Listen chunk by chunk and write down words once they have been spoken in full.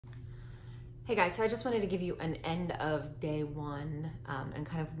Hey guys, so I just wanted to give you an end of day one and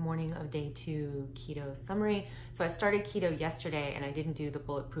kind of morning of day two keto summary. So I started keto yesterday and I didn't do the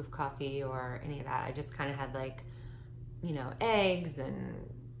bulletproof coffee or any of that. I just kind of had eggs and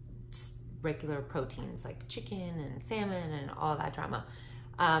just regular proteins like chicken and salmon and all that drama.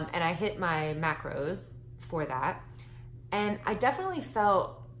 And I hit my macros for that. And I definitely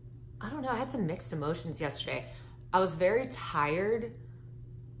felt, I had some mixed emotions yesterday. I was very tired,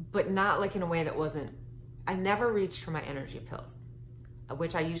 but not like in a way that wasn't, I never reached for my energy pills,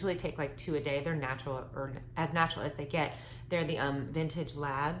 which I usually take like 2 a day. They're natural, or as natural as they get. They're the Vintage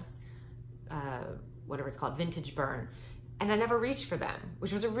Labs, whatever it's called, Vintage Burn. And I never reached for them,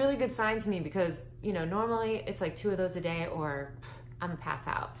 which was a really good sign to me because, normally it's like 2 of those a day or I'm gonna pass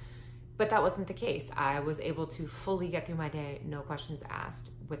out. But that wasn't the case. I was able to fully get through my day, no questions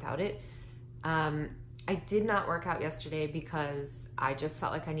asked without it. I did not work out yesterday because I just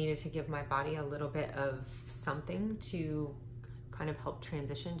felt like I needed to give my body a little bit of something to kind of help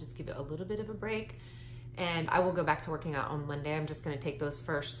transition, just give it a little bit of a break. And I will go back to working out on Monday. I'm just gonna take those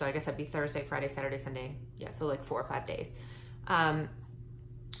first. So I guess that'd be Thursday, Friday, Saturday, Sunday. Yeah, so like 4 or 5 days. I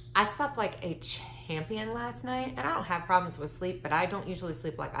slept like a champion last night, and I don't have problems with sleep, but I don't usually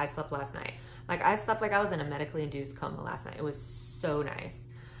sleep like I slept last night. Like I slept like I was in a medically induced coma last night. It was so nice.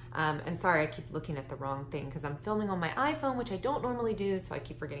 And sorry, I keep looking at the wrong thing because I'm filming on my iPhone, which I don't normally do, so I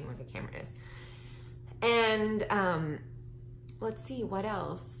keep forgetting where the camera is. And let's see, what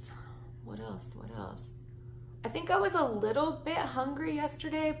else? What else? I think I was a little bit hungry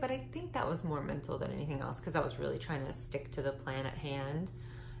yesterday, but I think that was more mental than anything else because I was really trying to stick to the plan at hand.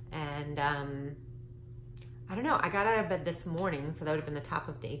 And I don't know, I got out of bed this morning, so that would have been the top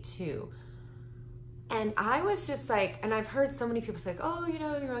of day 2. And I was just like, and I've heard so many people say, like, oh,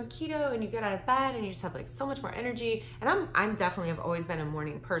 you're on keto and you get out of bed and you just have like so much more energy. And I'm definitely have always been a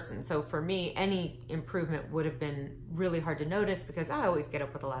morning person. So for me, any improvement would have been really hard to notice because I always get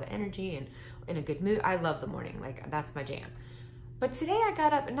up with a lot of energy and in a good mood. I love the morning, like that's my jam. But today I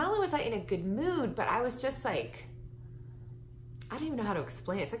got up and not only was I in a good mood, but I was just like, I don't even know how to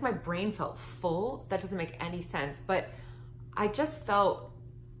explain it. It's like my brain felt full. That doesn't make any sense, but I just felt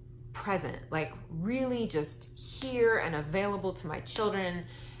present, like really just here and available to my children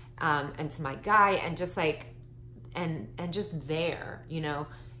and to my guy, and just like and just there,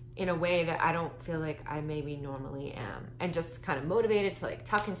 in a way that I don't feel like I maybe normally am, and just kind of motivated to like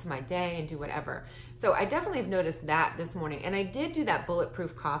tuck into my day and do whatever. So I definitely have noticed that this morning, and I did do that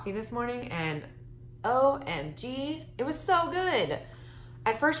bulletproof coffee this morning, and OMG, it was so good.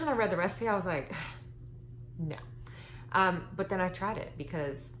 At first when I read the recipe, I was like, no. But then I tried it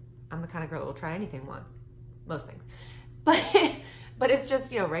because I'm the kind of girl that will try anything once, most things. But it's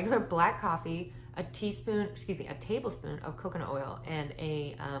just, regular black coffee, a tablespoon of coconut oil, and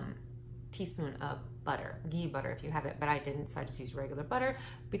a teaspoon of butter, ghee butter if you have it, but I didn't, so I just used regular butter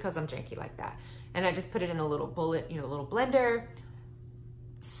because I'm janky like that. And I just put it in a little bullet, little blender.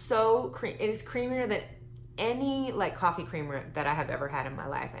 It is creamier than any like coffee creamer that I have ever had in my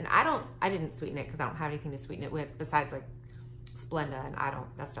life. And I didn't sweeten it because I don't have anything to sweeten it with besides like Splenda, and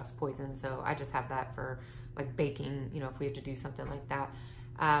that stuff's poison, so I just have that for like baking, if we have to do something like that.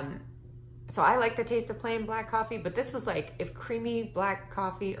 So I like the taste of plain black coffee, but this was like if creamy black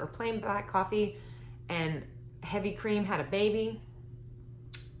coffee or plain black coffee and heavy cream had a baby,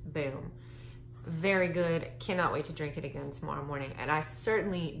 boom. Very good. Cannot wait to drink it again tomorrow morning. And I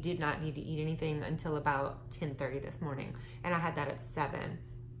certainly did not need to eat anything until about 10:30 this morning, and I had that at 7.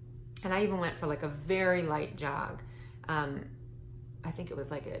 And I even went for like a very light jog. I think it was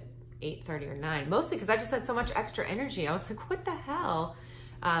like at 8:30 or 9, mostly because I just had so much extra energy. I was like, what the hell?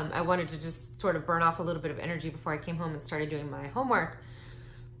 I wanted to just sort of burn off a little bit of energy before I came home and started doing my homework.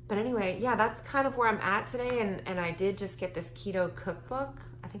 But anyway, yeah, that's kind of where I'm at today. And I did just get this keto cookbook.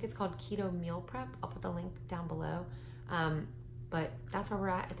 I think it's called Keto Meal Prep. I'll put the link down below. But that's where we're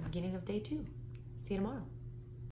at the beginning of day 2. See you tomorrow.